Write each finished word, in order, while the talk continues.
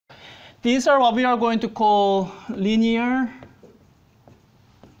these are what we are going to call linear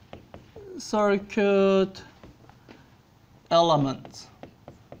circuit elements.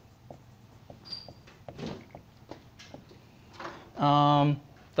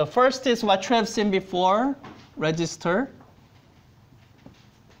 The first is what you have seen before, resistor.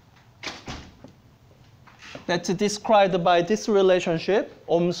 That's described by this relationship,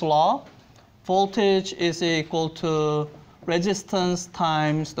 Ohm's law. Voltage is equal to resistance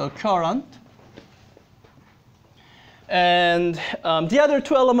times the current. And the other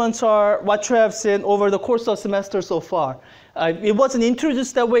two elements are what you have seen over the course of the semester so far. It wasn't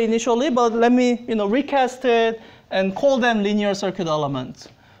introduced that way initially, but let me recast it and call them linear circuit elements.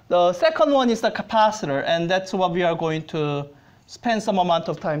 The second one is the capacitor, and that's what we are going to spend some amount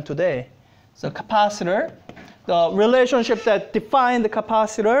of time today. So capacitor, the relationship that defined the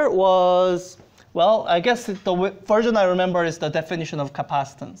capacitor was, well, I guess the version I remember is the definition of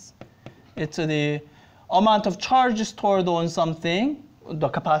capacitance. It's the amount of charge stored on something, the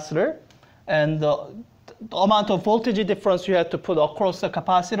capacitor, and the amount of voltage difference you had to put across the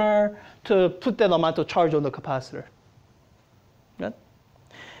capacitor to put that amount of charge on the capacitor. Right?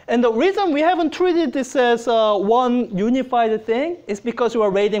 And the reason we haven't treated this as one unified thing is because we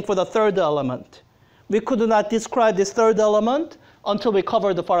were waiting for the third element. We could not describe this third element until we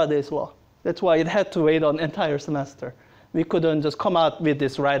covered the Faraday's law. That's why it had to wait an entire semester. We couldn't just come out with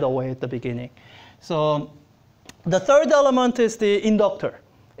this right away at the beginning. So the third element is the inductor.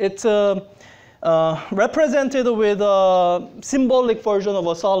 It's represented with a symbolic version of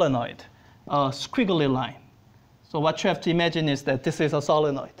a solenoid, a squiggly line. So what you have to imagine is that this is a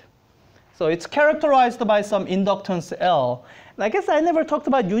solenoid. So it's characterized by some inductance L. And I guess I never talked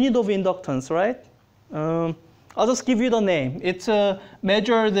about unit of inductance, right? I'll just give you the name. It's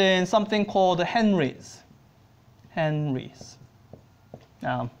measured in something called henries. Henries.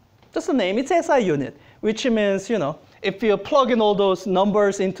 Just the name, it's SI unit, which means, if you plug in all those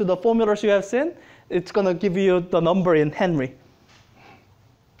numbers into the formulas you have seen, it's going to give you the number in Henry.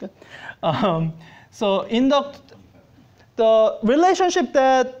 So the relationship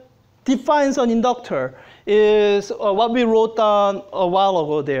that defines an inductor is what we wrote down a while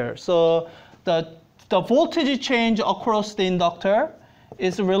ago there. So the voltage change across the inductor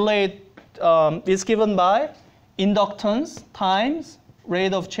is given by inductance times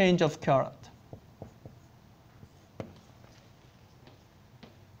rate of change of current.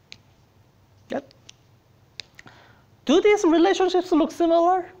 Yep. Do these relationships look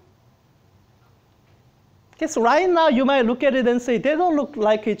similar? Because right now you might look at it and say they don't look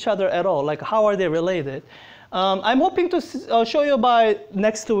like each other at all. Like, how are they related? I'm hoping to show you by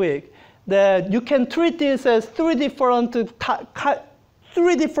next week that you can treat this as three different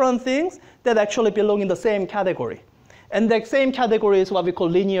things that actually belong in the same category. And that same category is what we call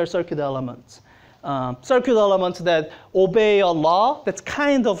linear circuit elements. Circuit elements that obey a law that's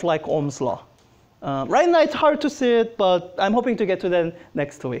kind of like Ohm's law. Right now it's hard to see it, but I'm hoping to get to that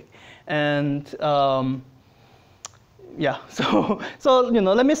next week. And yeah, so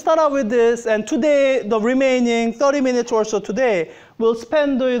let me start out with this. And today, the remaining 30 minutes or so today, we'll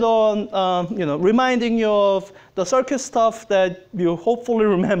spend it on reminding you of the circuit stuff that you hopefully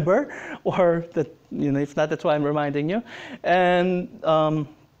remember, or that if not, that's why I'm reminding you. And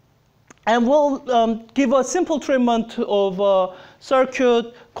we'll give a simple treatment of a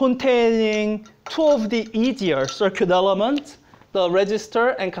circuit containing two of the easier circuit elements, the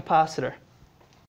resistor and capacitor.